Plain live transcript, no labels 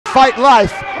Fight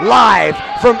Life, live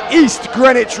from East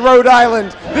Greenwich, Rhode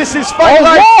Island. This is Fight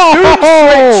Life Doom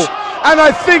Switch, and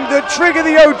I think that Trigger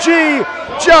the OG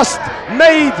just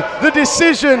made the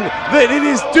decision that it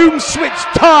is Doom Switch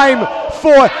time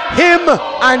for him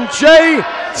and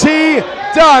JT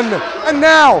Dunn. And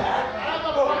now,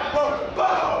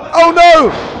 oh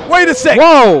no, wait a sec.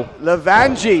 Whoa.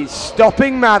 Levangie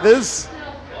stopping Mathers.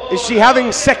 Is she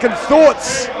having second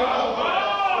thoughts?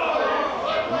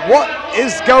 What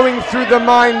is going through the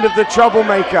mind of the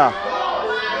troublemaker?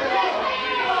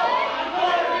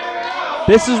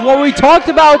 This is what we talked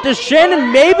about. Does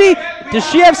Shannon does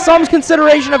she have some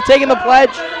consideration of taking the pledge?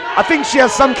 I think she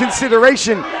has some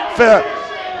consideration for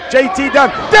JT Dunn.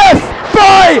 Death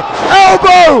by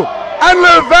elbow! And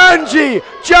Levangie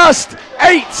just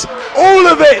ate all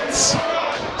of it.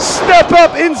 Step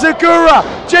up Inzagura.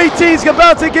 JT's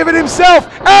about to give it himself.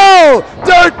 Ow!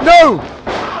 Don't know.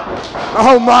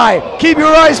 Oh my. Keep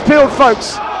your eyes peeled,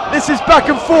 folks. This is back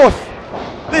and forth.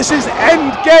 This is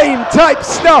end game type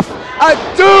stuff at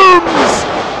Doom's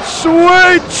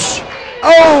Switch.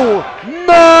 Oh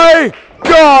my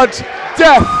God.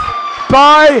 Death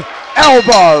by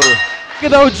elbow.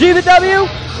 Get the OG the W?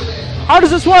 How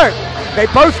does this work? They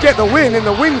both get the win in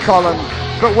the win column,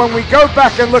 but when we go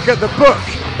back and look at the book,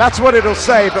 that's what it'll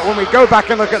say. But when we go back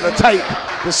and look at the tape,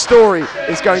 the story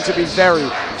is going to be very,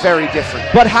 very different.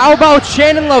 But how about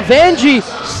Shannon Levangie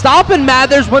stopping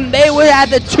Mathers when they had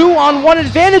the 2-on-1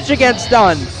 advantage against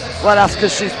Dunn? Well, that's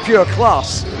because she's pure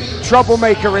class.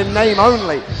 Troublemaker in name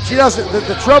only. She doesn't,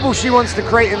 the trouble she wants to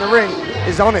create in the ring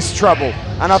is honest trouble.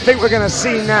 And I think we're going to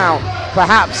see now,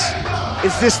 perhaps,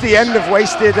 is this the end of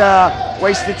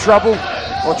wasted trouble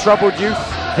or troubled youth?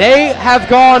 They have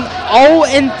gone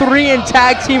 0-3 in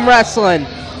tag team wrestling.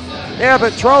 Yeah,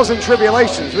 but trials and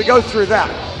tribulations, we go through that.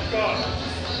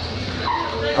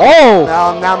 Oh!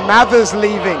 Now Mathers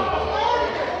leaving.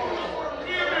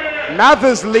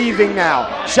 Mathers leaving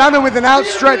now. Shannon with an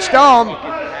outstretched arm.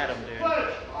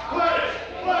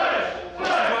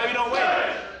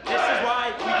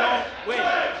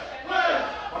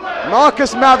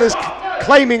 Marcus Mathers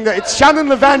claiming that it's Shannon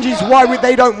Levangie's why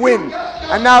they don't win.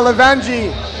 And now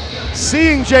Levangie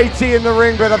seeing JT in the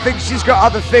ring, but I think she's got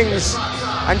other things.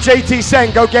 And JT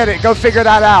saying, go get it, go figure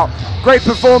that out. Great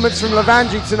performance from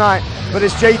Levangie tonight, but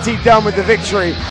it's JT Dunn with the victory.